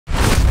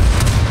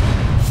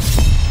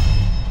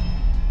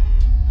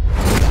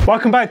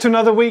Welcome back to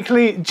another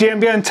weekly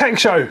GMBN Tech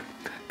Show.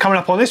 Coming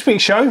up on this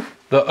week's show,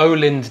 the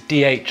Ohlins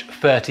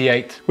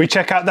DH38. We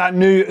check out that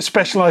new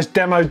Specialized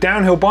demo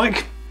downhill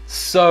bike.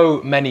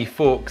 So many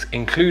forks,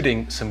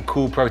 including some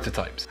cool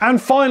prototypes.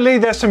 And finally,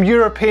 there's some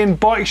European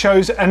bike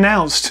shows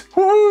announced.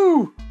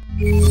 Woohoo!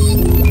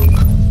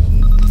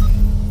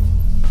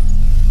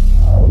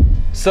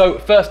 So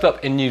first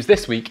up in news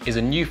this week is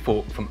a new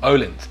fork from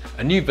Ohlins,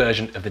 a new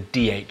version of the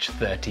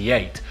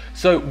DH38.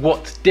 So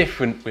what's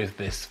different with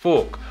this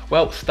fork?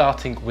 Well,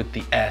 starting with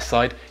the air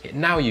side, it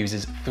now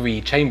uses 3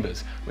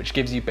 chambers, which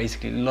gives you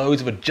basically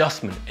loads of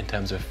adjustment in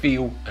terms of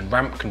feel and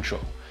ramp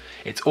control.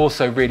 It's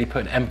also really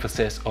put an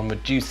emphasis on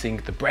reducing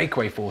the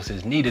breakaway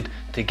forces needed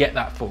to get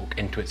that fork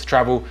into its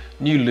travel,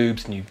 new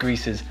lubes, new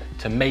greases,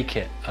 to make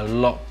it a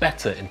lot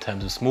better in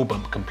terms of small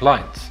bump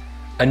compliance.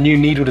 A new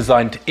needle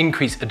design to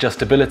increase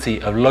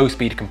adjustability of low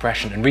speed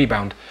compression and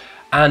rebound,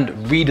 and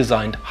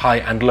redesigned high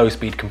and low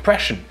speed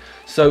compression.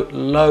 So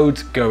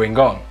loads going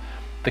on.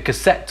 The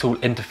cassette tool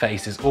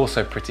interface is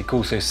also pretty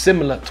cool, so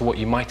similar to what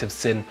you might have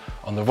seen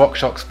on the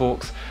RockShox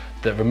forks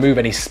that remove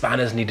any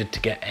spanners needed to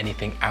get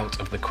anything out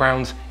of the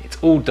crowns. It's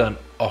all done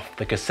off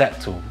the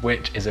cassette tool,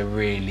 which is a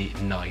really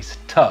nice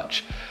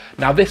touch.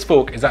 Now this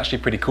fork is actually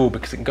pretty cool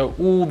because it can go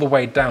all the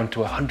way down to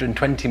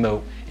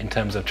 120mm in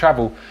terms of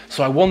travel,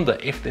 so I wonder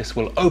if this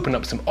will open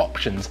up some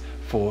options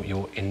for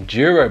your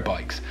enduro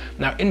bikes.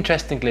 Now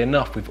interestingly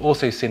enough, we've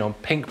also seen on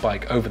Pink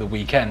Bike over the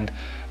weekend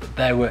that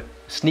there were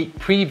sneak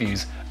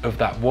previews of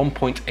that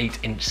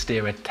 1.8-inch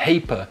steerer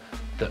taper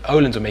that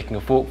Ohlins were making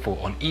a fork for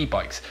on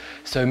e-bikes.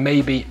 So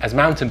maybe as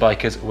mountain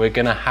bikers, we're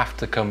gonna have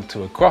to come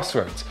to a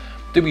crossroads.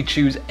 Do we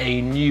choose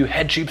a new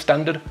head tube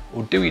standard,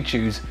 or do we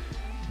choose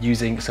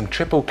using some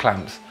triple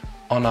clamps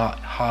on our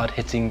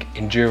hard-hitting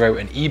enduro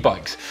and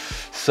e-bikes?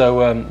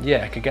 So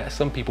yeah, it could get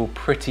some people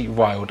pretty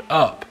riled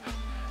up.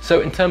 So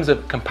in terms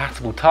of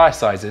compatible tyre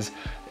sizes,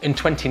 in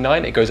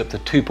 29 it goes up to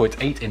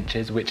 2.8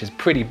 inches, which is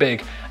pretty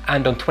big,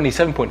 and on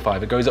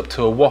 27.5 it goes up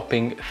to a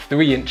whopping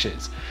 3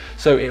 inches.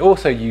 So it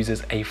also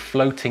uses a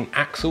floating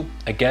axle,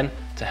 again,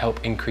 to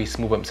help increase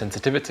small bump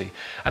sensitivity.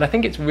 And I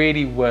think it's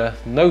really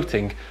worth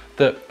noting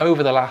that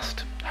over the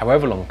last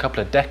however long,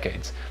 couple of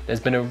decades, there's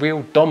been a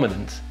real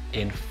dominance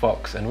in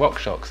Fox and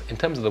RockShox in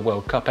terms of the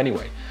World Cup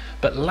anyway.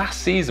 But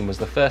last season was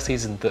the first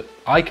season that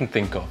I can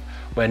think of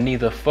where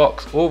neither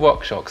Fox or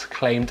RockShox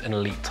claimed an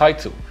elite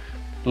title.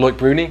 Loic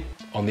Bruni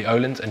on the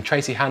Ohlins and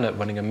Tracy Hanna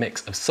running a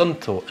mix of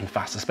Suntour and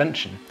fast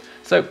suspension.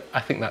 So I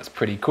think that's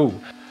pretty cool.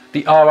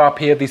 The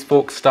RRP of these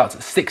forks starts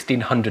at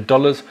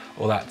 $1,600,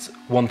 or that's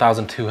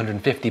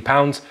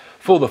 £1,250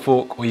 for the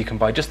fork, or you can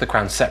buy just the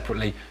crown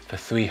separately for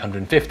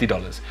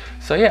 $350.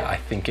 So yeah, I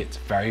think it's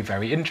very,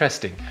 very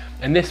interesting.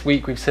 And this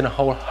week we've seen a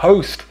whole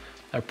host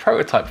of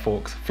prototype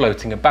forks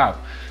floating about.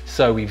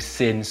 So we've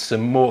seen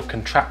some more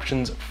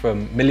contraptions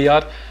from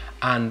Milliard,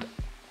 and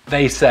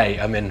they say,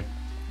 I mean,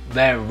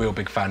 they're a real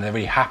big fan. They're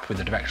really happy with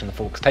the direction the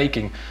fork's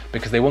taking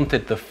because they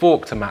wanted the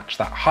fork to match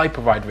that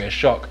Hyperride rear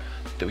shock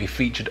that we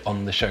featured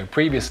on the show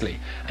previously.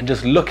 And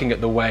just looking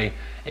at the way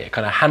it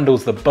kind of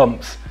handles the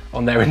bumps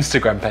on their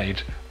Instagram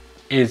page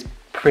is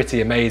pretty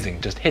amazing.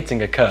 Just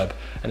hitting a curb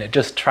and it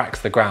just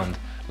tracks the ground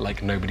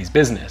like nobody's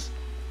business.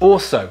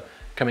 Also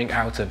coming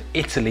out of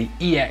Italy,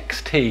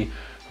 EXT,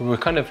 who were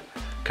kind of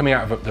coming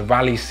out of the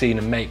rally scene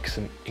and make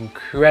some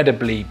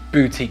incredibly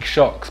boutique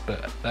shocks,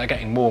 but they're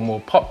getting more and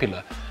more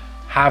popular,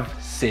 have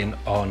seen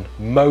on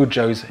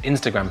Mojo's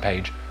Instagram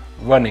page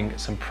running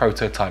some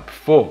prototype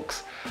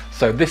forks.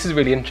 So this is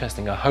really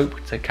interesting. I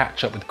hope to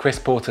catch up with Chris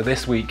Porter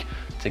this week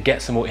to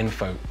get some more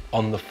info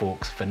on the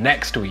forks for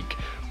next week.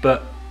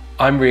 But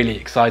I'm really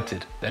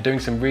excited. They're doing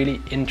some really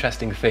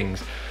interesting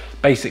things.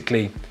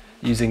 Basically,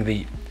 using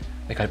the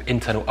kind of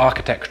internal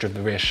architecture of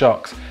the rear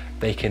shocks,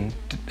 they can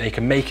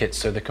make it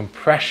so the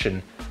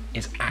compression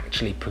is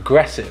actually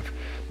progressive.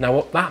 Now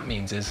what that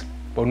means is,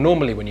 well,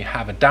 normally when you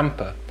have a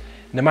damper,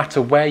 no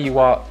matter where you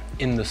are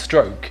in the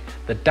stroke,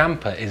 the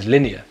damper is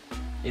linear.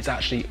 It's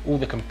actually all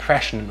the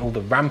compression and all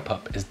the ramp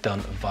up is done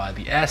via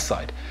the air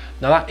side.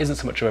 Now that isn't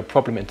so much of a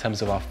problem in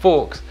terms of our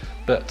forks,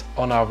 but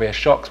on our rear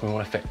shocks, we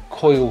want to fit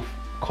coil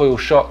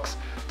shocks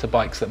to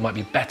bikes that might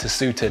be better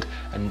suited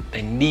and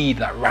they need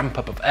that ramp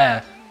up of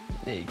air.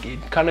 It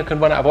kind of can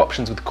run out of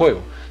options with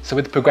coil. So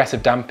with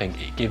progressive damping,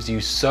 it gives you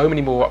so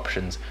many more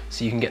options,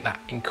 so you can get that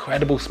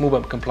incredible small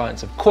bump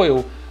compliance of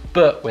coil,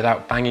 but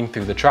without banging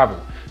through the travel.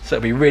 So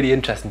it'll be really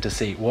interesting to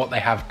see what they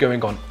have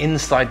going on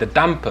inside the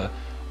damper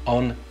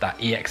on that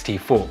EXT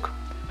fork.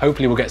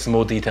 Hopefully we'll get some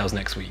more details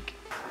next week.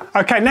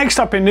 Okay, next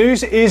up in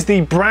news is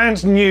the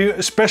brand new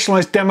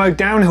Specialized demo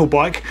downhill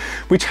bike,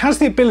 which has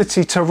the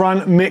ability to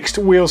run mixed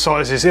wheel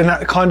sizes in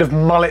that kind of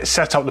mullet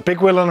setup, the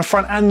big wheel on the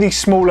front and the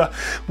smaller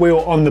wheel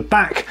on the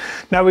back.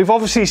 Now we've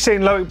obviously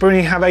seen Loic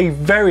Bruni have a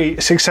very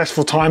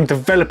successful time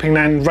developing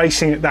and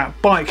racing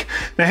that bike.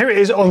 Now here it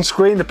is on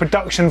screen, the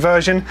production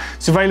version.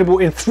 It's available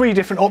in 3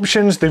 different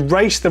options: the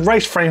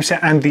race frame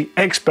set and the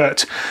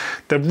expert.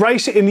 The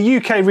race in the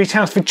UK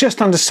retails for just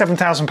under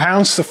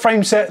 £7,000, the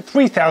frame set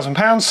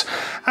 £3,000,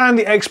 and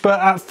the Expert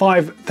at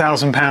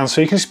 £5,000.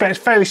 So you can expect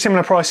fairly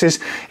similar prices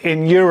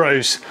in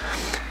euros.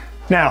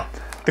 Now,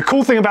 the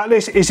cool thing about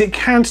this is it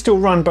can still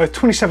run both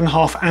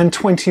 27.5 and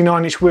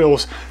 29-inch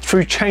wheels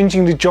through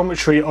changing the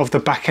geometry of the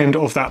back end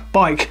of that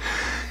bike.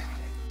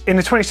 In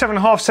the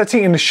 27.5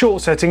 setting, in the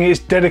short setting, it is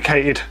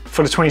dedicated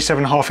for the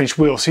 27.5-inch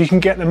wheel, so you can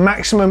get the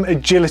maximum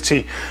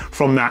agility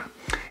from that.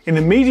 In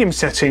the medium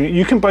setting,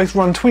 you can both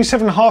run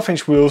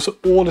 27.5-inch wheels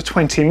or the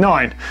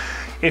 29.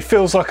 It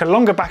feels like a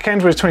longer back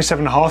end with a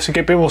 27.5, so you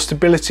get a bit more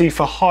stability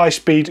for high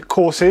speed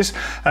courses.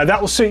 That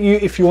will suit you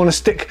if you want to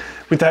stick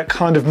with that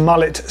kind of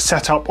mullet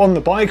setup on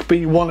the bike, but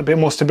you want a bit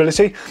more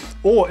stability.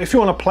 Or if you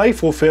want a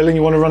playful feel and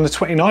you want to run the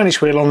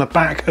 29-inch wheel on the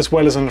back as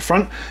well as on the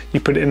front, you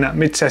put it in that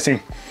mid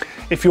setting.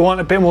 If you want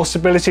a bit more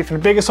stability from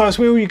the bigger size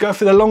wheel, you go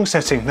for the long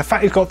setting. The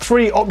fact you've got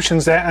 3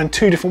 options there and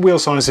 2 different wheel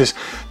sizes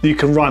that you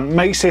can run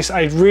makes this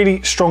a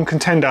really strong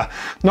contender,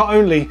 not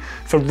only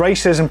for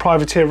racers and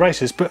privateer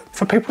racers, but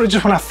for people that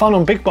just want to have fun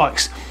on big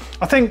bikes.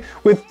 I think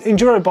with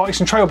enduro bikes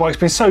and trail bikes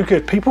being so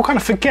good, people kind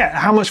of forget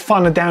how much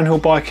fun a downhill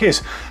bike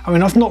is. I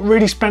mean, I've not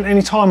really spent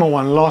any time on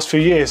one the last few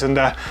years, and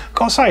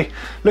gotta say,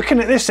 looking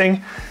at this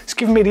thing, it's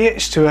giving me the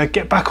itch to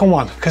get back on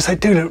one, because they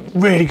do look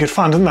really good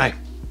fun, don't they?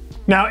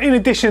 Now, in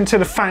addition to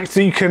the fact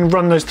that you can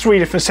run those 3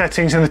 different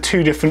settings and the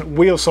 2 different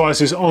wheel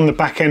sizes on the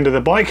back end of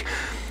the bike,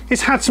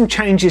 it's had some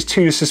changes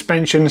to the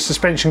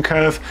suspension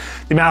curve,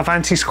 the amount of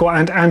anti-squat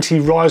and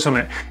anti-rise on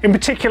it. In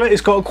particular,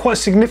 it's got a quite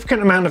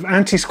significant amount of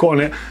anti-squat on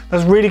it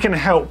that's really going to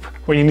help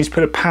when you need to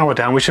put a power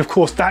down, which of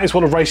course that is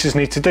what the racers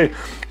need to do.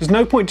 There's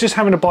no point just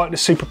having a bike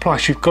that's super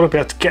plush, you've got to be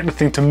able to get the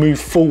thing to move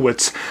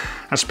forwards.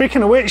 And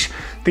speaking of which,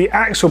 the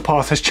axle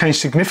path has changed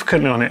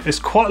significantly on it. It's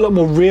quite a lot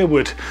more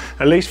rearward,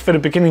 at least for the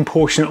beginning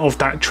portion of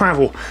that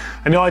travel.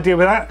 And the idea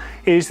with that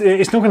is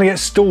it's not going to get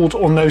stalled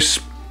on those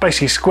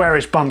basically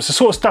squarish bumps, the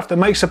sort of stuff that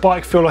makes a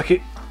bike feel like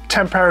it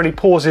temporarily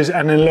pauses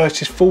and then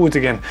lurches forward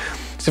again.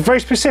 It's a very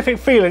specific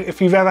feeling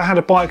if you've ever had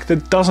a bike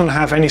that doesn't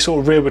have any sort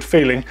of rearward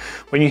feeling.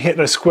 When you hit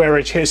those square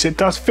edge hits, it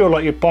does feel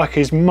like your bike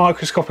is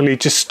microscopically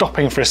just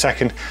stopping for a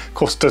second. Of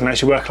course, it doesn't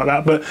actually work like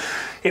that, but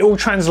it all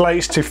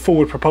translates to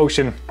forward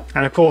propulsion.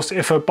 And of course,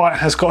 if a bike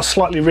has got a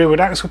slightly rearward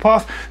axle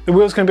path, the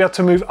wheel's going to be able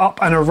to move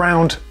up and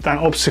around that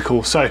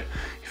obstacle. So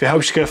if it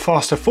helps you go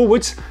faster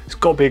forwards, it's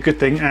got to be a good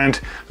thing. And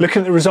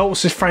looking at the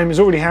results this frame has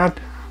already had,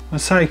 I'd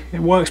say it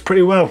works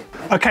pretty well.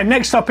 Okay,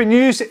 next up in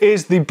news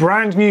is the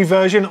brand new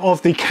version of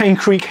the Cane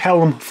Creek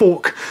Helm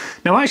fork.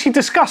 Now, I actually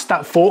discussed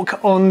that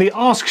fork on the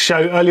Ask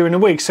show earlier in the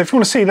week, so if you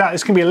want to see that,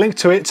 there's going to be a link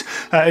to it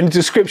in the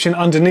description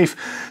underneath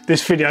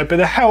this video. But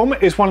the Helm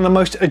is one of the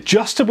most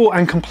adjustable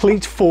and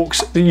complete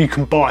forks that you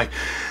can buy.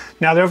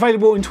 Now, they're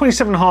available in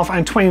 27.5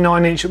 and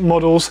 29-inch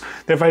models.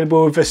 They're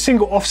available with a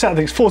single offset, I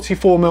think it's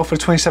 44mm for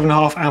the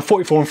 27.5 and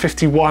 44 and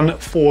 51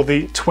 for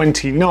the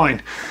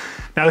 29.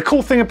 Now, the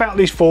cool thing about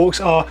these forks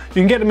are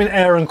you can get them in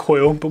air and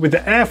coil, but with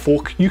the air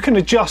fork, you can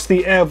adjust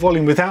the air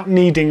volume without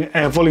needing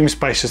air volume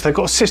spacers. They've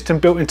got a system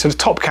built into the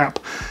top cap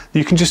that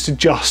you can just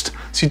adjust.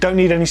 So you don't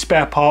need any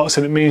spare parts,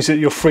 and it means that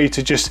you're free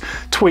to just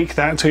tweak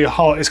that until your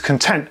heart is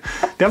content.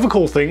 The other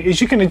cool thing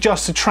is you can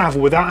adjust the travel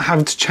without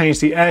having to change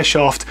the air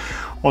shaft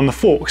on the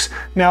forks.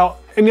 Now,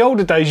 in the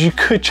older days, you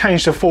could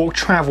change the fork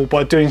travel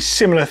by doing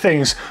similar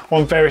things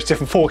on various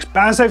different forks.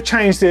 But as they've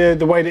changed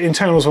the way the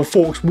internals on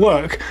forks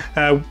work,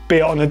 be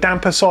it on the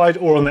damper side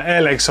or on the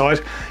air leg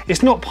side,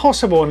 it's not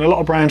possible on a lot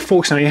of brand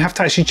forks now. You have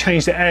to actually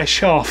change the air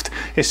shaft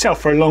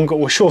itself for a longer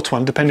or shorter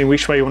one, depending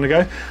which way you want to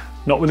go.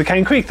 Not with the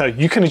Cane Creek though,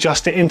 you can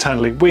adjust it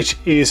internally, which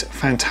is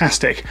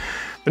fantastic.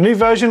 The new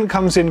version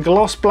comes in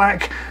gloss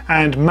black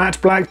and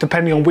matte black,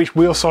 depending on which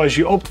wheel size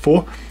you opt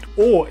for.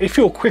 Or if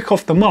you're quick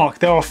off the mark,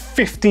 there are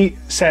 50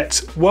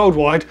 sets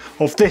worldwide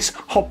of this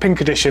hot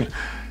pink edition.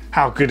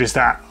 How good is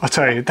that? I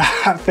tell you,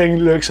 that thing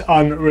looks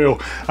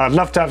unreal. I'd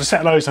love to have a set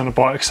of those on a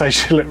bike because they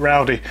should look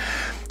rowdy.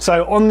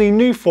 So on the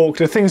new fork,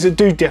 the things that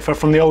do differ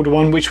from the older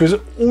one, which was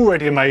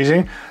already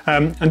amazing,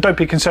 and don't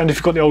be concerned if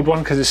you've got the old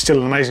one because it's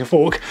still an amazing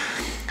fork.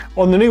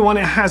 On the new one,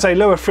 it has a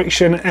lower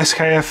friction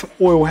SKF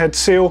oil head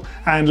seal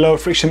and lower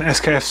friction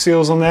SKF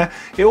seals on there.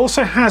 It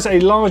also has a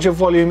larger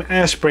volume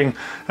air spring,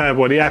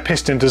 well, the air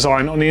piston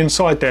design on the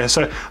inside there.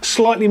 So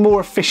slightly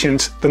more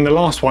efficient than the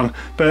last one,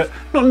 but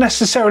not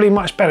necessarily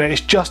much better.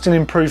 It's just an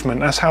improvement.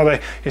 That's how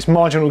it's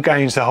marginal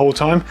gains the whole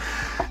time.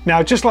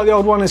 Now, just like the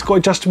old one, it's got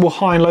adjustable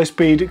high and low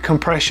speed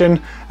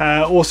compression,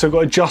 also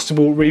got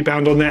adjustable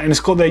rebound on there, and it's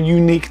got their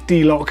unique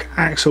D-lock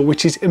axle,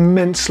 which is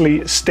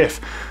immensely stiff.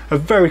 A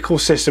very cool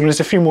system, and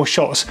there's a few more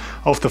shots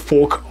of the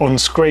fork on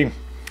screen.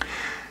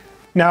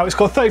 Now, it's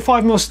got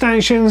 35mm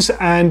stanchions,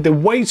 and the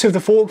weight of the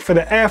fork for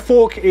the air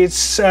fork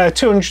is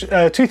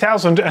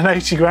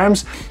 2,080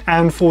 grams,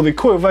 and for the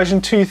coil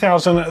version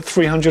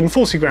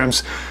 2,340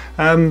 grams.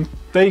 There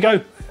you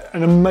go,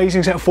 an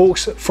amazing set of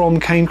forks from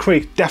Cane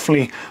Creek.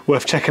 Definitely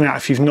worth checking out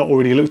if you've not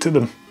already looked at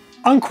them.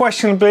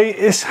 Unquestionably,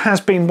 this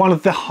has been one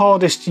of the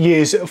hardest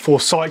years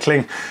for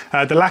cycling.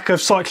 The lack of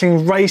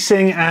cycling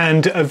racing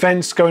and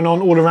events going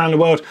on all around the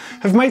world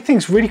have made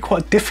things really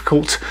quite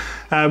difficult.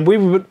 We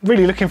were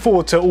really looking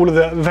forward to all of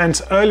the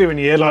events earlier in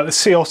the year, like the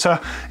Sea Otter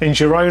in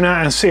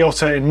Girona and Sea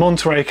Otter in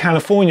Monterey,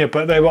 California,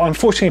 but they were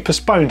unfortunately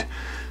postponed.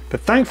 But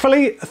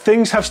thankfully,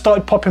 things have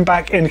started popping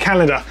back in the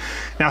calendar.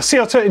 Now, Sea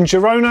Otter in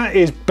Girona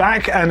is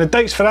back, and the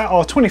dates for that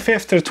are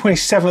 25th to the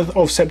 27th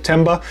of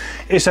September.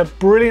 It's a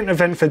brilliant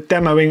event for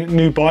demoing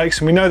new bikes,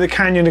 and we know that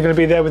Canyon are going to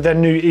be there with their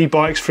new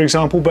e-bikes, for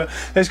example, but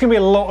there's going to be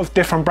a lot of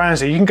different brands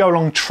there. You can go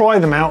along, try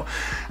them out,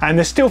 and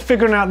they're still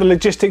figuring out the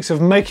logistics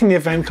of making the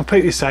event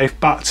completely safe,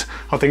 but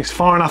I think it's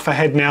far enough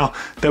ahead now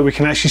that we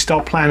can actually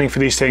start planning for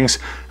these things.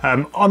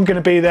 I'm going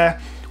to be there.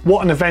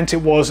 What an event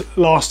it was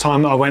last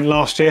time I went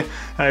last year.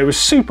 It was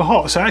super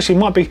hot, so actually it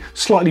might be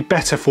slightly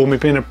better for me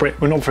being a Brit.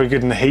 We're not very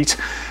good in the heat.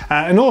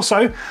 And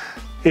also,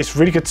 it's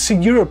really good to see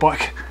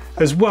Eurobike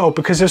as well,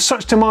 because there's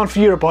such demand for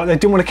Eurobike, they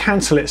didn't want to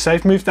cancel it, so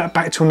they've moved that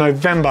back till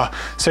November.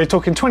 So you're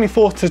talking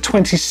 24th to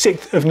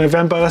 26th of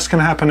November, that's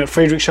going to happen at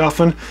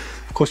Friedrichshafen.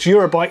 Of course,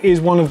 Eurobike is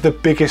one of the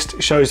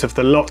biggest shows of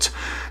the lot.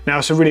 Now,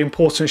 it's a really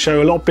important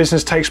show. A lot of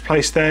business takes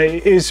place there.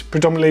 It is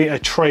predominantly a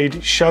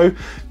trade show,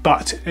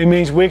 but it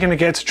means we're going to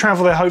get to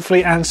travel there,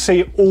 hopefully, and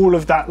see all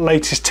of that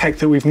latest tech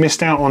that we've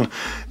missed out on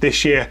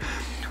this year.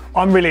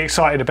 I'm really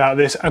excited about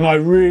this, and I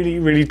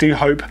really do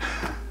hope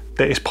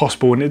that it's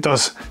possible and it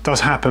does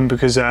happen,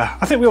 because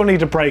I think we all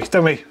need a break,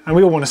 don't we? And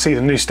we all want to see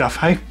the new stuff,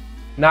 hey?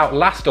 Now,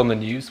 last on the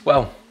news,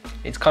 well,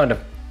 it's kind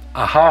of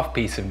a half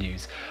piece of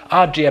news.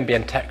 Our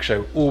GMBN Tech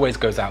Show always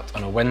goes out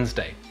on a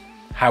Wednesday.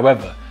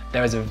 However,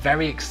 there is a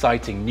very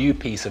exciting new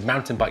piece of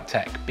mountain bike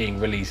tech being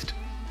released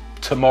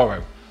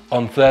tomorrow,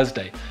 on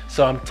Thursday.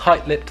 So I'm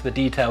tight-lipped to the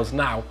details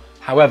now.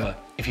 However,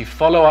 if you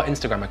follow our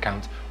Instagram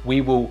account, we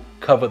will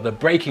cover the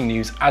breaking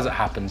news as it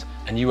happens,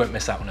 and you won't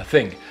miss out on a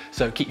thing.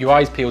 So keep your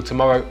eyes peeled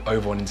tomorrow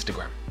over on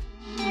Instagram.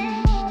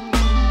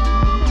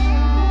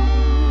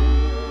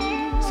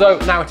 So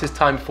now it is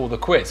time for the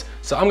quiz.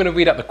 So I'm going to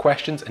read out the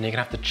questions, and you're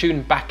going to have to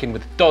tune back in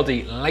with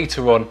Doddy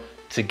later on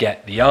to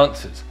get the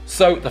answers.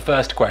 So the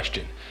first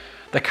question.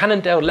 The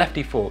Cannondale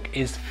lefty fork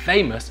is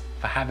famous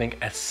for having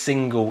a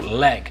single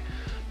leg,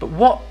 but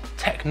what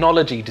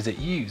technology does it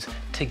use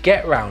to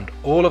get around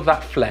all of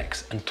that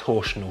flex and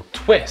torsional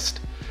twist?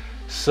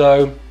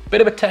 So,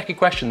 bit of a techie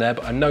question there,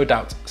 but I no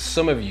doubt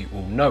some of you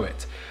will know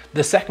it.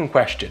 The second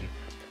question.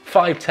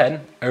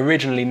 510,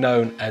 originally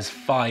known as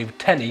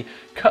 510,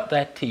 cut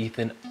their teeth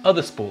in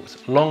other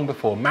sports long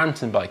before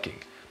mountain biking,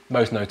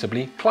 most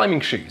notably climbing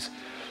shoes.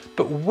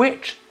 But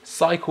which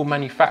cycle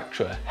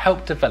manufacturer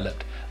helped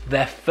develop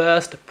their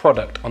first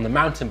product on the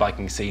mountain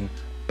biking scene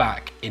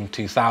back in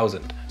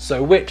 2000?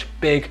 So which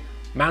big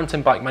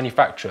mountain bike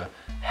manufacturer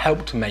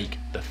helped make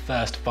the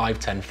first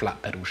 510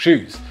 flat pedal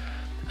shoes?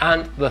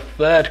 And the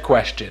third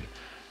question.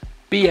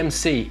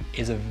 BMC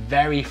is a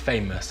very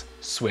famous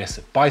Swiss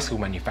bicycle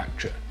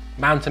manufacturer.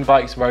 Mountain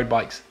bikes, road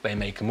bikes, they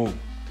make them all.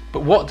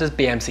 But what does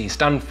BMC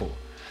stand for?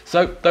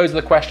 So those are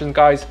the questions,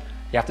 guys.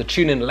 You have to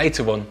tune in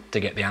later on to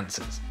get the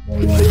answers.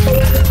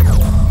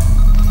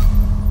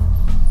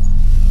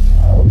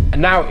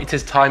 And now it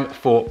is time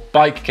for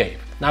Bike Cave.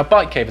 Now,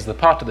 Bike Cave is the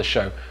part of the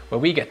show where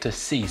we get to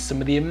see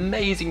some of the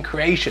amazing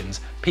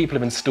creations people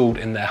have installed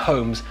in their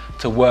homes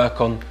to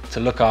work on, to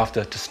look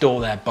after, to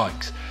store their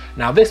bikes.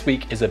 Now, this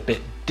week is a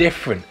bit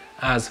different,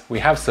 as we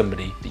have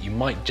somebody that you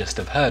might just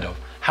have heard of.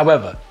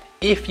 However,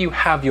 if you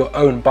have your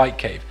own bike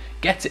cave,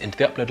 get it into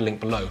the upload link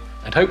below,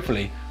 and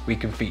hopefully we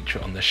can feature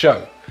it on the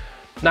show.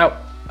 Now,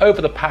 over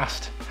the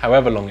past,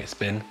 however long it's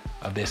been,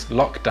 of this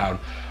lockdown,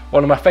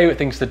 one of my favourite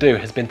things to do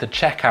has been to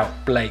check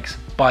out Blake's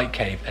bike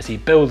cave as he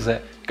builds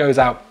it. Goes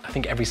out, I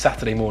think, every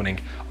Saturday morning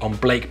on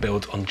Blake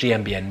Builds on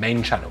GMBN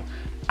main channel,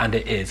 and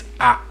it is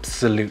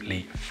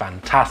absolutely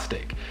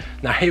fantastic.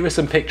 Now, here are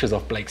some pictures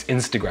off Blake's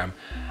Instagram,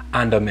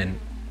 and I'm in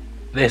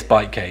this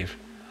bike cave.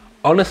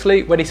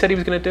 Honestly, when he said he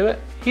was going to do it,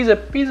 he's a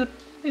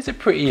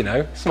pretty, you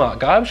know, smart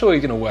guy. I'm sure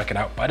he's going to work it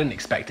out, but I didn't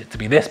expect it to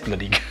be this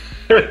bloody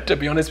good, to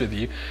be honest with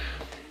you.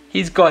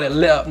 He's got it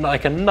lit up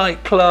like a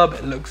nightclub.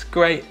 It looks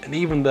great, and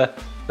even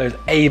those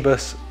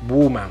ABUS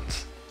wall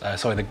mounts,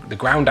 the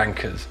ground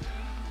anchors.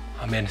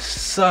 I mean,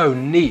 so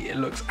neat. It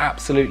looks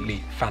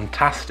absolutely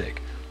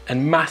fantastic.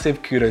 And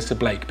massive kudos to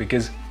Blake,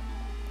 because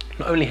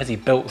not only has he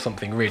built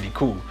something really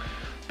cool,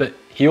 but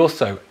he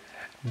also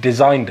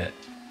designed it.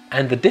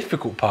 And the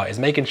difficult part is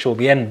making sure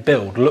the end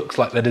build looks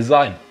like the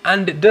design,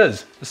 and it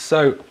does.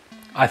 So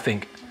I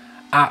think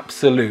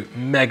absolute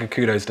mega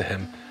kudos to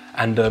him.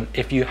 And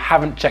if you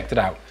haven't checked it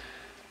out,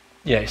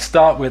 yeah,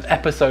 start with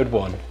episode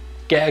 1,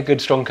 get a good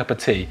strong cup of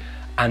tea,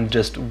 and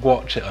just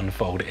watch it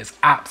unfold. It's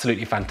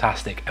absolutely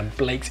fantastic, and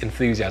Blake's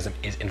enthusiasm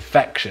is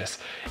infectious.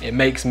 It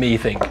makes me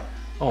think,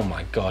 oh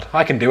my God,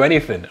 I can do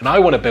anything, and I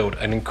want to build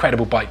an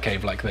incredible bike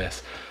cave like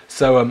this.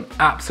 So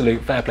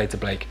absolute fair play to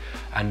Blake,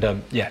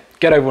 and yeah,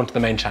 get over onto the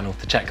main channel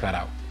to check that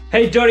out.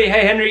 Hey Doddy,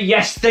 hey Henry,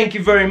 yes, thank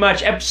you very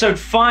much. Episode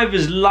 5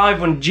 is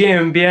live on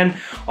GMBN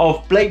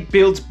of Blake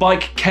Beald's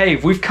Bike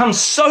Cave. We've come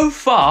so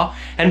far,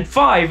 and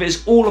 5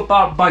 is all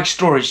about bike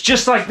storage.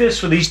 Just like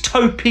this, with these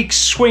toe peaks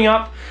swing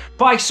up,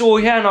 bikes all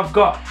here, and I've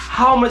got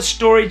helmet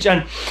storage,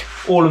 and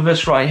all of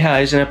this right here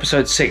is in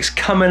episode 6,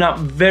 coming up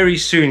very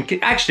soon.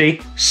 Actually,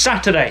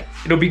 Saturday,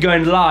 it'll be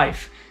going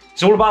live.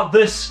 It's all about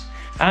this,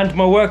 and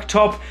my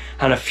worktop,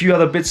 and a few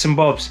other bits and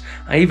bobs.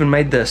 I even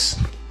made this.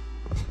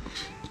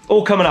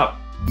 All coming up.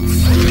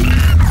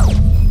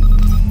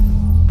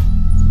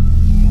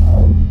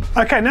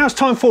 Okay, now it's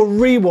time for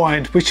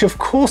Rewind, which of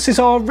course is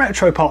our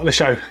retro part of the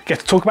show. Get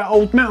to talk about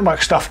old mountain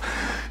bike stuff.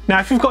 Now,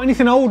 if you've got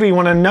anything old or you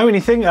want to know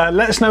anything,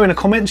 let us know in the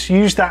comments.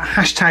 Use that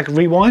hashtag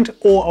Rewind,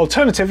 or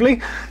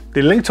alternatively,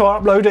 the link to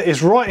our uploader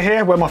is right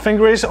here where my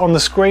finger is on the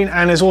screen,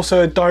 and there's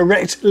also a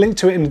direct link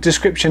to it in the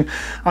description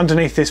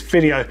underneath this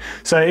video.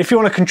 So if you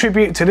want to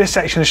contribute to this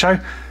section of the show,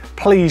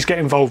 please get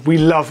involved. We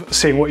love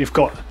seeing what you've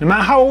got, no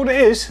matter how old it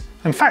is.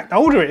 In fact, the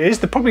older it is,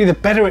 probably the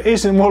better it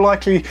is and more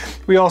likely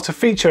we are to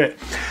feature it.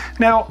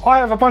 Now, I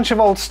have a bunch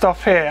of old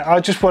stuff here. I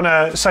just want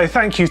to say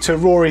thank you to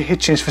Rory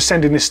Hitchens for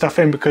sending this stuff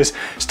in, because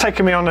it's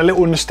taken me on a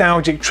little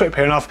nostalgic trip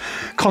here, and I've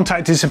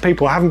contacted some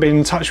people I haven't been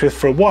in touch with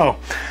for a while.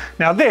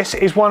 Now, this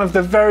is one of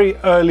the very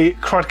early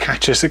crud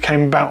catchers that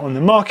came about on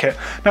the market.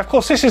 Now, of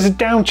course, this is a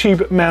down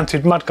tube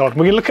mounted mudguard.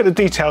 We're going to look at the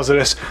details of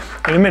this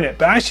in a minute,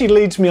 but it actually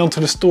leads me onto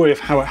the story of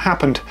how it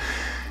happened.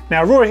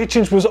 Now, Rory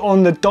Hitchens was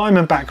on the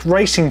Diamondback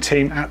racing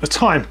team at the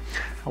time.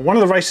 One of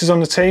the racers on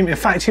the team, in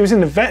fact, he was in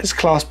the vets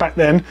class back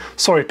then,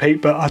 sorry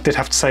Pete, but I did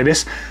have to say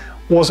this,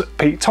 was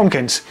Pete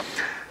Tompkins.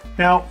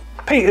 Now,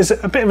 Pete is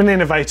a bit of an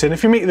innovator, and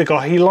if you meet the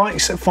guy, he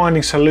likes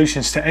finding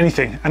solutions to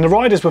anything. And the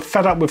riders were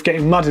fed up with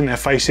getting mud in their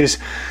faces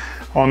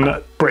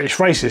on British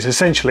races,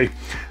 essentially.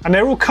 And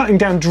they're all cutting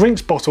down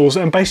drinks bottles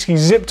and basically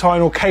zip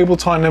tying or cable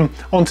tying them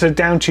onto the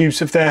down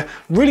tubes of their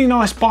really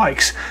nice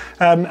bikes.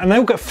 And they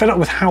all got fed up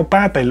with how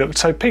bad they looked.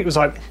 So Pete was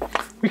like,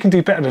 we can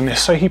do better than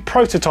this. So he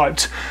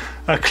prototyped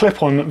a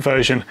clip-on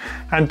version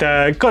and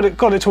got it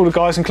to all the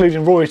guys,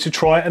 including Rory, to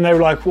try it. And they were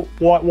like,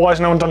 why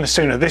has no one done this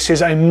sooner? This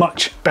is a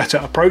much better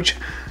approach,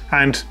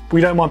 and we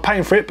don't mind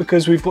paying for it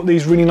because we've got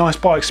these really nice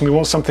bikes and we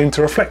want something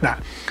to reflect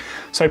that.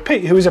 So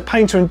Pete, who was a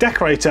painter and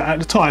decorator at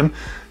the time,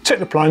 took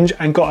the plunge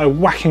and got a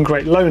whacking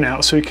great loan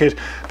out so he could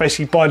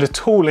basically buy the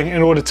tooling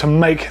in order to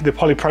make the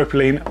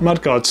polypropylene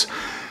mudguards.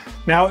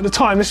 Now, at the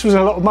time, this was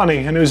a lot of money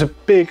and it was a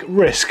big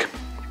risk,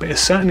 but it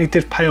certainly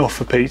did pay off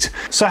for Pete.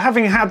 So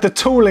having had the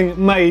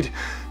tooling made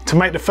to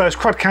make the first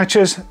crud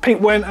catchers, Pete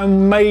went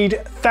and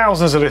made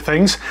thousands of the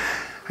things,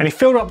 and he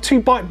filled up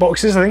 2 bike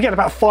boxes, I think he had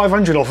about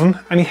 500 of them,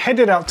 and he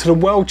headed out to the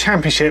World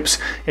Championships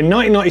in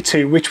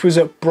 1992, which was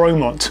at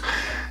Bromont.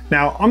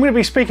 Now, I'm going to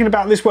be speaking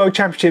about this World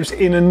Championships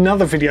in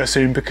another video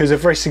soon, because a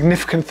very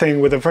significant thing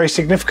with a very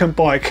significant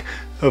bike,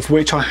 of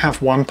which I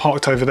have one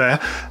parked over there,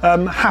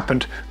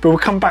 happened, but we'll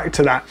come back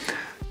to that.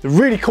 The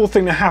really cool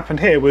thing that happened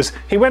here was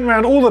he went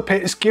around all the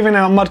pits giving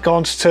out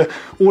mudguards to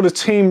all the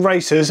team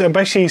racers and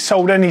basically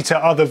sold any to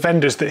other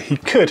vendors that he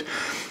could.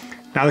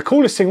 Now, the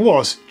coolest thing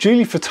was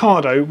Julie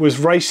Furtado was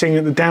racing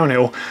at the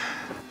downhill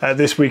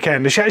this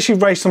weekend. She actually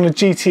raced on the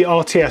GT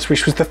RTS,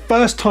 which was the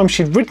first time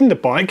she'd ridden the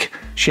bike.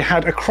 She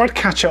had a crud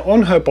catcher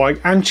on her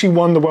bike and she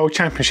won the World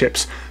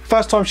Championships.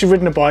 First time she'd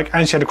ridden a bike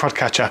and she had a crud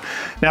catcher.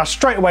 Now,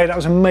 straight away, that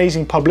was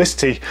amazing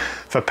publicity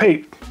for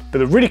Pete. But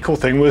the really cool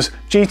thing was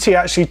GT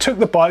actually took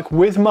the bike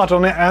with mud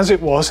on it as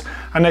it was,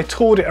 and they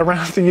toured it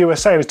around the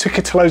USA. They took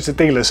it to loads of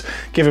dealers,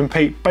 giving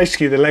Pete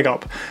basically the leg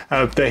up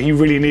that he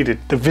really needed,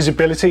 the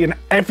visibility, and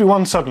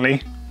everyone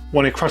suddenly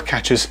wanted crud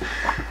catchers.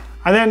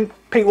 And then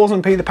Pete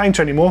wasn't Pete the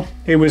painter anymore,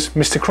 he was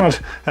Mr.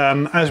 Crud,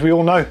 as we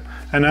all know.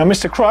 And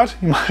Mr. Crud,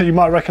 you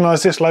might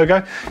recognise this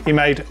logo. He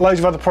made loads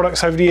of other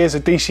products over the years, a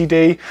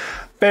DCD,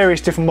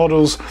 various different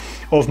models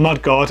of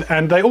mudguard,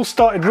 and they all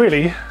started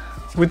really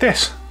with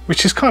this,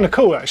 which is kind of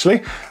cool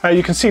actually.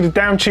 You can see the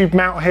down tube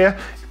mount here,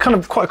 kind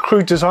of quite a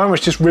crude design,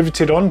 which just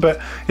riveted on, but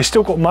it's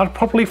still got mud,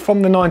 probably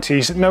from the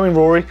 90s. Knowing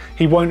Rory,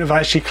 he won't have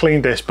actually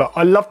cleaned this, but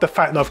I love the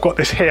fact that I've got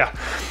this here.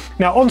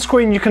 Now on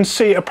screen you can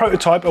see a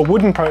prototype, a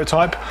wooden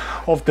prototype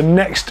of the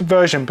next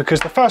version, because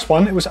the first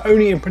one, it was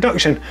only in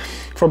production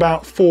for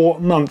about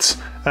 4 months.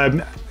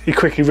 He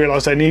quickly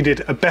realised they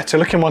needed a better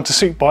looking one to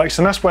suit bikes,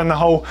 and that's when the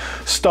whole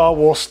Star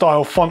Wars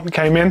style font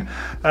came in.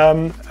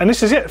 And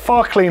this is it,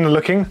 far cleaner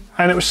looking,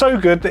 and it was so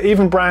good that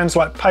even brands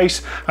like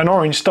Pace and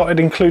Orange started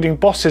including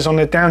bosses on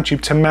their down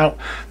tube to mount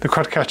the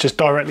crud catchers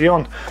directly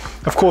on.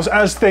 Of course,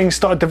 as things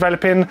started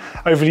developing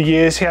over the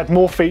years, he had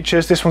more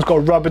features. This one's got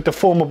a rubber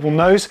deformable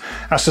nose.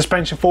 As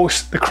suspension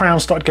forks, the crown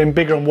started getting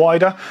bigger and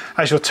wider.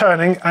 As you're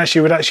turning, actually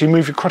you would actually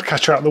move your crud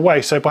catcher out of the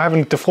way. So by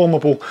having a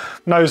deformable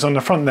nose on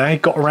the front there, he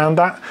got around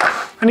that.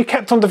 And he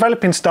kept on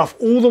developing stuff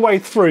all the way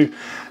through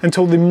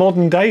until the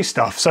modern day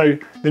stuff. So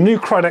the new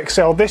Crud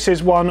XL, this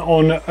is one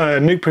on a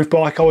nuke-proof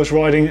bike I was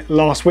riding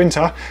last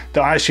winter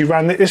that I actually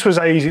ran. This was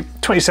a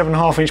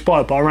 27.5 inch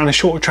bike, but I ran a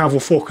shorter travel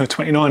fork and a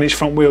 29 inch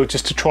front wheel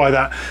just to try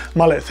that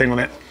mullet thing on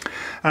it.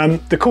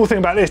 The cool thing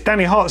about this,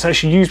 Danny Hart's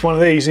actually used one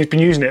of these. He's been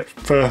using it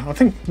for, I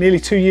think, nearly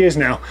 2 years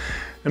now.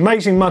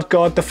 Amazing mud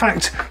guard. The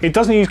fact it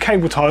doesn't use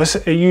cable ties,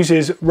 it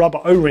uses rubber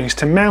O-rings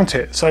to mount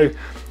it. So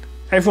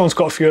everyone's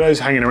got a few of those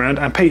hanging around,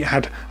 and Pete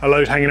had a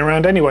load hanging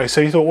around anyway,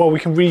 so he thought, well, we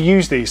can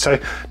reuse these. So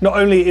not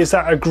only is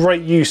that a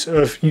great use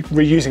of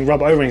reusing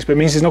rubber O-rings, but it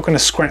means it's not going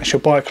to scratch your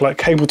bike like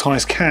cable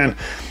ties can.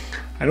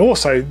 And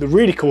also, the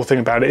really cool thing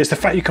about it is the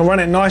fact you can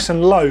run it nice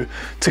and low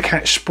to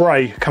catch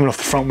spray coming off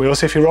the front wheels.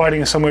 So if you're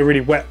riding somewhere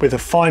really wet with a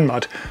fine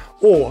mud,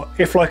 or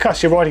if, like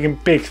us, you're riding in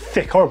big,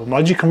 thick, horrible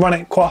mud, you can run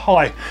it quite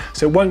high,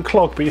 so it won't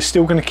clog, but you're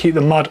still going to keep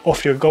the mud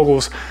off your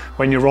goggles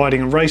when you're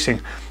riding and racing.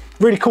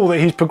 Really cool that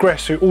he's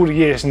progressed through all the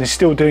years and is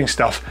still doing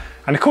stuff.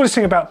 And the coolest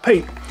thing about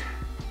Pete,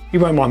 you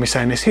won't mind me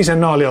saying this, he's a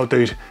gnarly old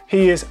dude.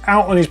 He is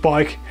out on his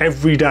bike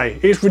every day.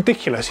 It's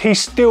ridiculous.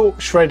 He's still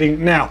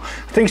shredding now.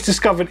 I think he's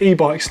discovered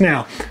e-bikes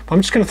now. But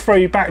I'm just going to throw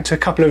you back to a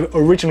couple of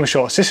original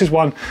shots. This is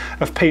one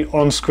of Pete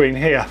on screen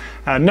here.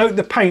 Note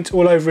the paint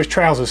all over his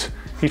trousers.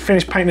 He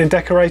finished painting and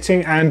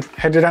decorating and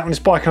headed out on his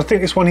bike. And I think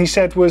this one he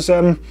said was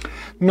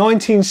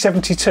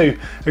 1972.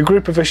 A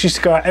group of us used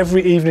to go out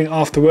every evening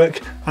after work.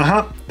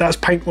 That's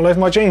paint all over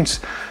my jeans.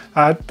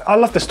 I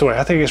love the story.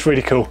 I think it's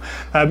really cool.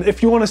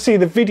 If you want to see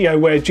the video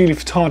where Julie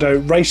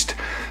Furtado raced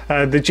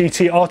the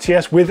GT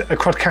RTS with a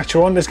quad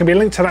catcher on, there's going to be a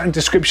link to that in the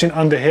description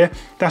under here.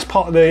 That's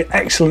part of the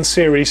excellent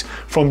series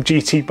from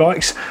GT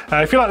Bikes.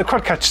 If you like the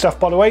quad catcher stuff,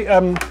 by the way,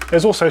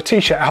 there's also a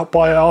t-shirt out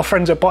by our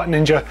friends at Bike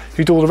Ninja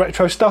who do all the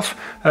retro stuff.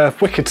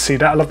 Wicked to see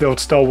that. I love the old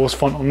Star Wars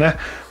font on there.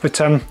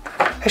 But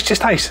it's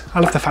just ace.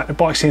 I love the fact the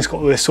bike scene's got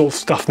all this sort of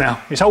stuff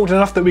now. It's old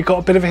enough that we've got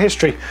a bit of a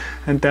history.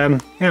 And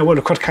yeah, well,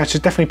 the quad catcher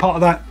is definitely part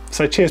of that.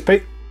 So cheers,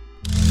 Pete.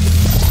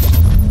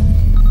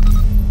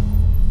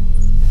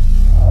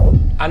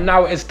 And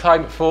now it is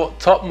time for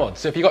top mod.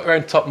 So if you've got your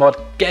own top mod,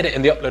 get it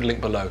in the upload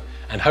link below,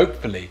 and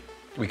hopefully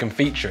we can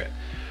feature it.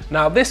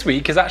 Now this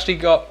week has actually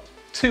got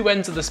two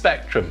ends of the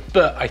spectrum,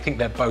 but I think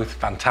they're both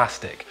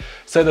fantastic.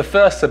 So the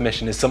first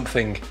submission is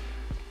something,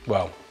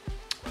 well,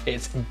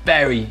 it's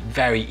very,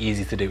 very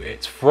easy to do.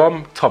 It's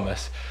from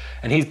Thomas,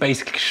 and he's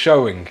basically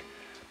showing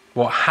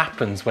what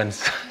happens when,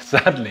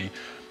 sadly,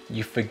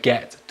 you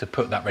forget to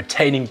put that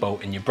retaining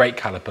bolt in your brake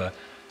caliper.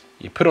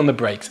 You put on the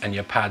brakes and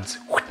your pads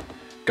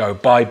go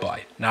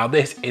bye-bye. Now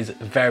this is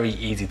very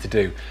easy to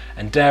do,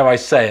 and dare I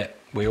say it,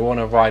 we were on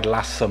a ride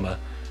last summer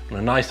on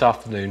a nice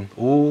afternoon.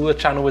 All the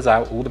channel was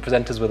out, all the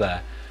presenters were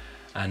there,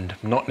 and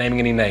I'm not naming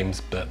any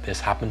names, but this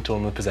happened to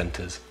one of the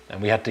presenters,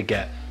 and we had to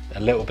get a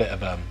little bit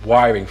of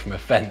wiring from a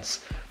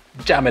fence,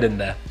 jam it in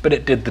there, but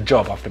it did the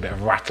job after a bit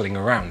of rattling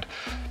around.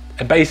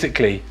 And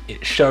basically,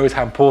 it shows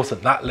how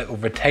important that little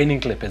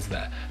retaining clip is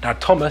there. Now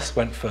Thomas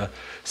went for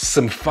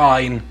some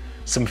fine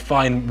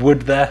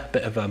wood there,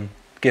 bit of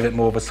give it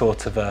more of a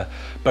sort of a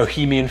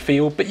bohemian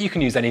feel, but you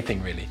can use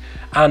anything really.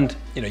 And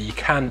you know, you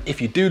can,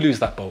 if you do lose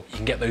that bolt, you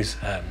can get those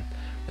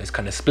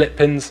kind of split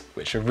pins,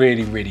 which are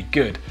really, really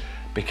good,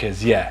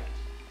 because yeah,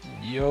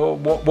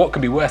 what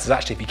could be worse is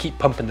actually if you keep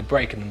pumping the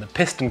brake and then the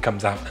piston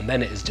comes out, and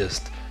then it is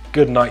just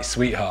good night,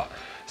 sweetheart.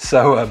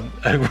 So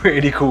a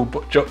really cool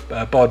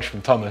bodge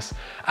from Thomas.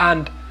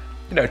 And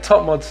you know,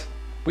 top mods,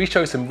 we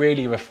show some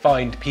really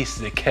refined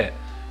pieces of kit,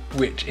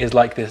 which is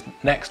like this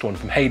next one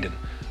from Hayden.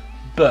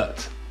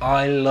 But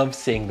I love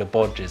seeing the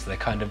bodges. They're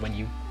kind of when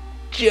you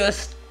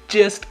just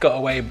got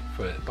away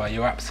with it by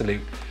your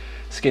absolute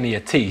skin of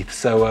your teeth.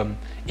 So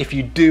if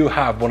you do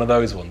have one of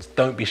those ones,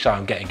 don't be shy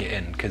on getting it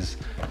in, because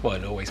well,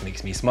 it always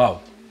makes me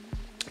smile.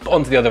 But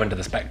onto the other end of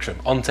the spectrum,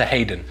 onto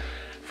Hayden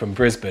from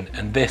Brisbane,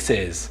 and this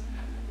is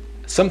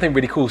something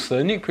really cool. So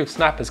the nuke-proof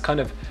snap is kind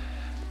of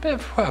a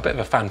bit of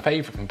a fan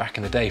favourite from back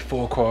in the day,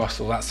 4-cross,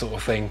 all that sort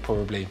of thing.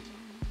 Probably,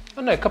 I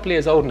don't know, a couple of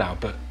years old now,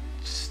 but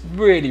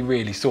really,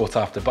 really sought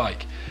after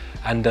bike.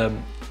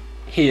 And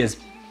he is,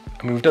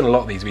 I mean, we've done a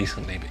lot of these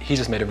recently, but he's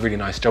just made a really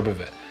nice job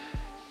of it.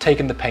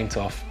 Taken the paint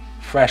off,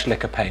 fresh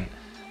lick of paint,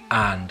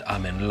 and I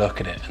mean,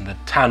 look at it, and the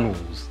tan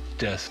walls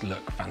just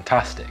look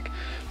fantastic.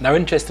 Now,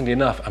 interestingly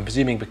enough, I'm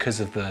presuming because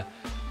of the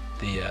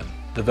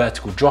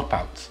vertical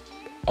dropouts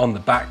on the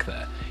back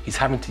there, he's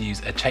having to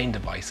use a chain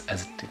device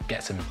to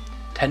get some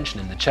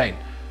tension in the chain.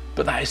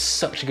 But that is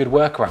such a good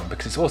workaround,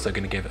 because it's also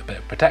going to give it a bit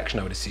of protection,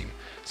 I would assume.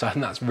 So I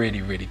think that's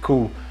really, really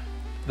cool.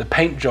 The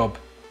paint job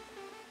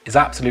is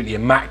absolutely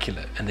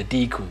immaculate, and the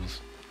decals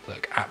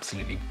look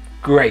absolutely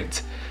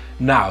great.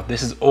 Now,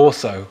 this is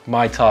also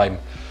my time,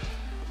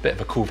 bit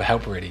of a call for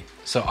help really.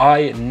 So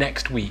I,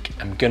 next week,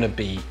 am gonna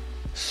be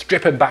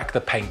stripping back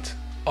the paint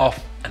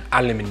off an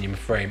aluminium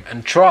frame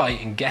and try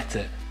and get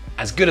it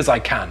as good as I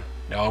can.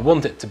 Now, I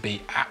want it to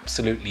be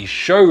absolutely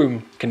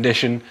showroom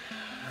condition,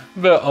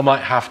 but I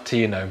might have to,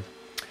 you know,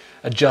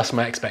 adjust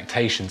my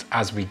expectations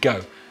as we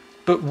go.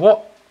 But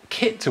what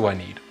kit do I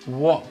need?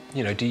 What,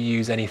 you know, do you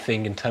use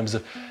anything in terms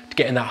of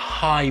getting that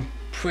high,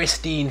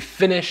 pristine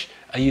finish?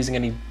 Are you using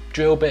any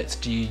drill bits?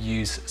 Do you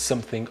use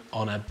something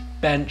on a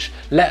bench?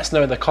 Let us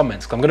know in the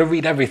comments, because I'm going to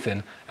read everything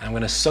and I'm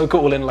going to soak it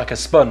all in like a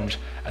sponge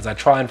as I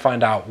try and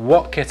find out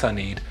what kit I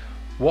need,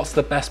 what's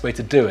the best way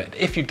to do it.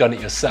 If you've done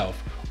it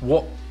yourself,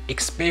 what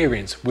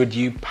experience would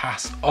you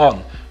pass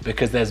on?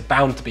 Because there's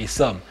bound to be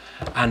some,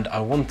 and I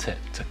want it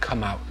to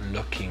come out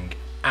looking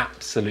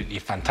absolutely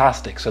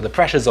fantastic. So the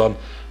pressure's on,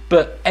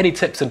 but any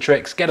tips and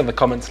tricks, get in the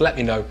comments, let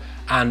me know,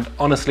 and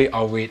honestly,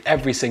 I'll read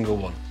every single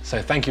one.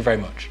 So thank you very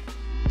much.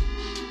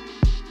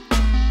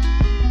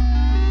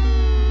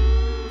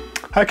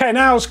 Okay,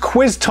 now it's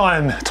quiz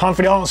time. Time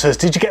for the answers.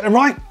 Did you get them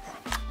right?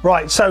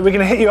 Right, so we're going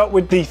to hit you up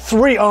with the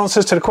 3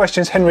 answers to the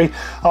questions Henry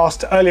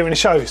asked earlier in the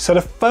show. So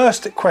the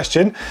first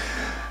question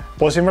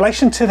was in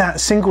relation to that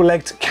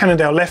single-legged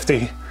Cannondale lefty.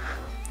 He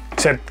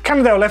said,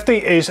 Cannondale lefty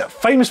is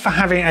famous for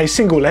having a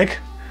single leg.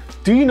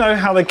 Do you know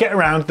how they get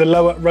around the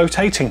lower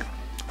rotating?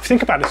 If you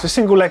think about it, it's a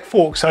single leg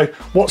fork, so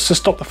what's to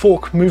stop the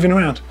fork moving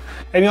around?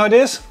 Any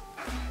ideas?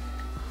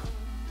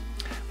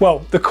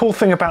 Well, the cool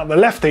thing about the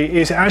lefty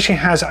is it actually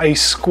has a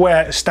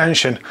square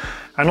stanchion.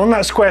 And on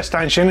that square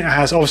stanchion, it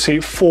has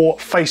obviously 4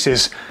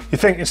 faces. You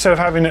think instead of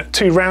having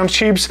 2 round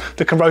tubes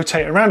that can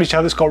rotate around each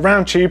other, it's got a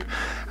round tube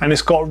and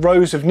it's got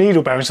rows of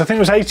needle bearings. I think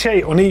it was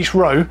 88 on each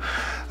row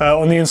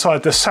on the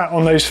inside that sat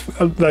on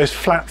those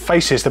flat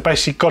faces that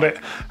basically got it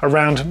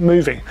around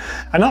moving.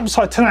 And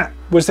upside to that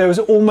was there was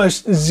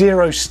almost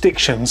 0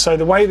 stiction. So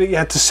the way that you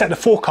had to set the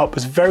fork up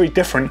was very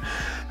different.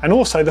 And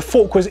also the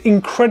fork was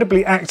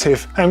incredibly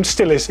active, and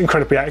still is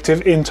incredibly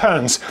active in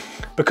turns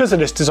because of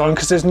this design,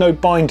 because there's no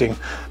binding.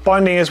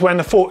 Binding is when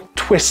the fork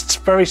twists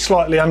very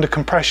slightly under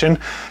compression,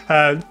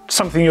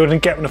 something you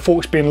wouldn't get when the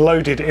fork's being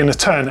loaded in a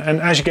turn. And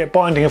as you get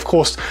binding, of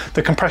course,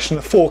 the compression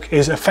of the fork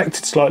is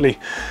affected slightly.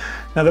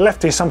 Now the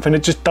lefty is something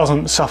that just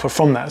doesn't suffer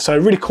from that, so a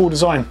really cool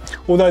design.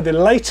 Although the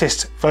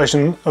latest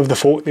version of the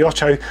fork, the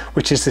Ocho,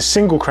 which is the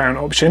single crown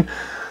option,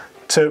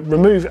 to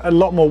remove a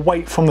lot more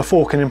weight from the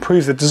fork and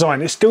improve the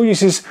design. It still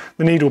uses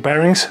the needle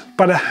bearings,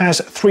 but it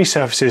has 3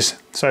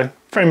 surfaces, so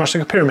very much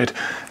like a pyramid.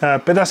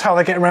 But that's how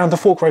they get around the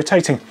fork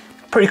rotating.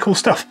 Pretty cool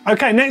stuff.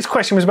 Okay, next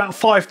question was about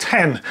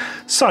 510.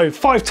 So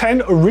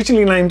 510,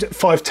 originally named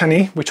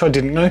 510E, which I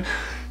didn't know,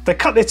 they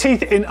cut their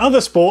teeth in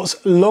other sports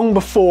long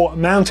before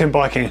mountain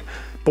biking.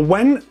 But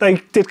when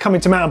they did come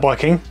into mountain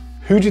biking,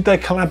 who did they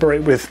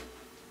collaborate with?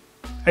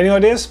 Any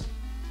ideas?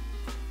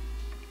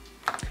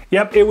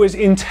 Yep, it was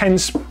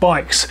Intense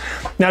Bikes.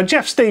 Now,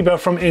 Jeff Stieber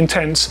from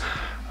Intense,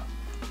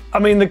 I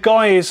mean, the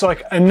guy is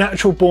like a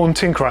natural born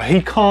tinkerer.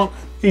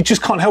 He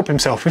just can't help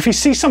himself. If he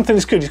sees something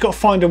that's good, he's got to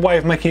find a way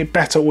of making it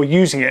better or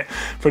using it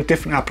for a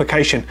different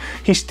application.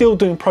 He's still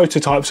doing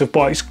prototypes of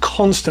bikes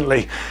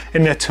constantly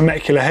in their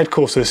Temecula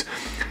headquarters.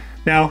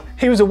 Now,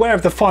 he was aware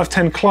of the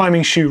 510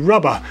 climbing shoe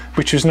rubber,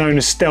 which was known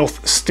as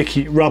stealth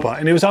sticky rubber,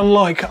 and it was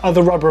unlike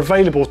other rubber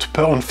available to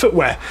put on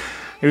footwear.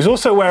 He was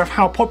also aware of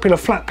how popular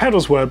flat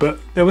pedals were, but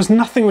there was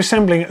nothing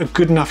resembling a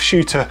good enough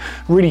shoe to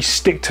really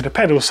stick to the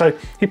pedal, so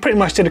he pretty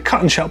much did a cut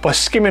and shut by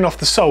skimming off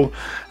the sole,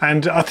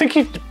 and I think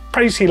he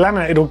basically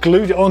laminated or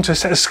glued it onto a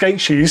set of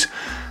skate shoes,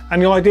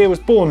 and the idea was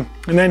born.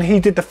 And then he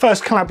did the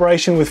first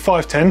collaboration with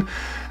 510,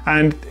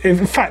 and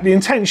in fact the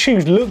Intense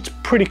shoes looked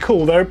pretty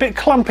cool. They're a bit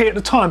clumpy at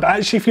the time, but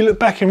actually if you look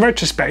back in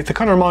retrospect, they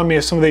kind of remind me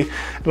of some of the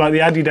like the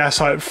Adidas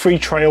like free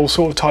trail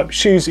sort of type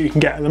shoes that you can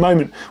get at the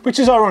moment, which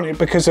is ironic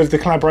because of the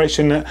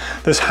collaboration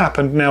that's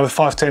happened now with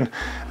 510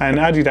 and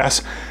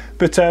Adidas.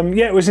 But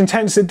yeah, it was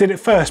Intense that did it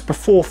first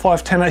before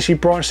 510 actually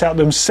branched out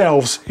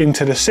themselves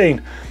into the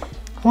scene.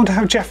 I wonder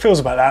how Jeff feels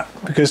about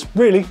that, because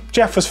really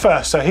Jeff was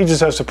first, so he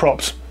deserves the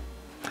props.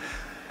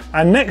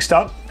 And next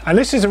up, and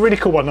this is a really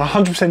cool one, I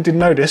 100% didn't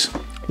know this,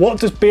 what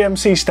does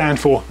BMC stand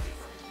for?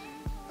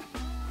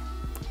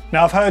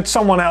 Now I've heard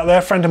someone out there,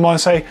 a friend of mine,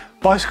 say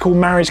Bicycle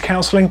Marriage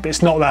Counselling, but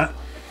it's not that.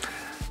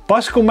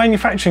 Bicycle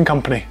Manufacturing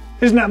Company.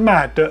 Isn't that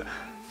mad that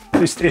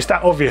it's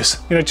that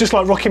obvious? You know, just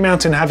like Rocky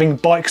Mountain having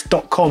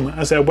bikes.com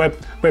as their web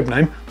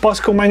name,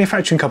 Bicycle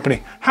Manufacturing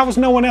Company. How has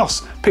no one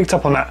else picked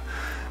up on that?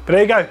 But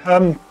there you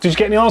go. Did you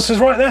get any answers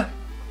right there?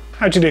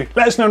 How'd you do?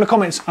 Let us know in the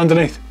comments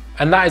underneath.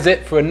 And that is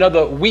it for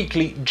another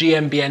weekly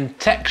GMBN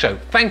Tech Show.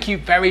 Thank you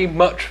very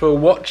much for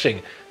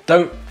watching.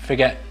 Don't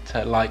forget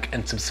to like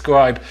and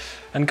subscribe.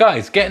 And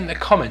guys, get in the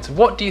comments.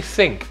 What do you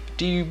think?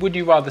 Would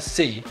you rather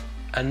see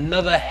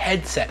another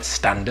headset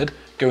standard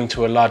going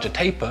to a larger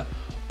taper,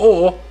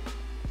 or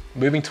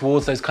moving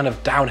towards those kind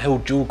of downhill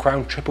dual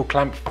crown triple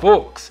clamp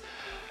forks?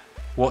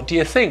 What do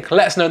you think?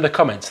 Let us know in the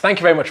comments. Thank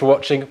you very much for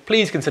watching.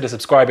 Please consider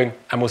subscribing,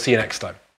 and we'll see you next time.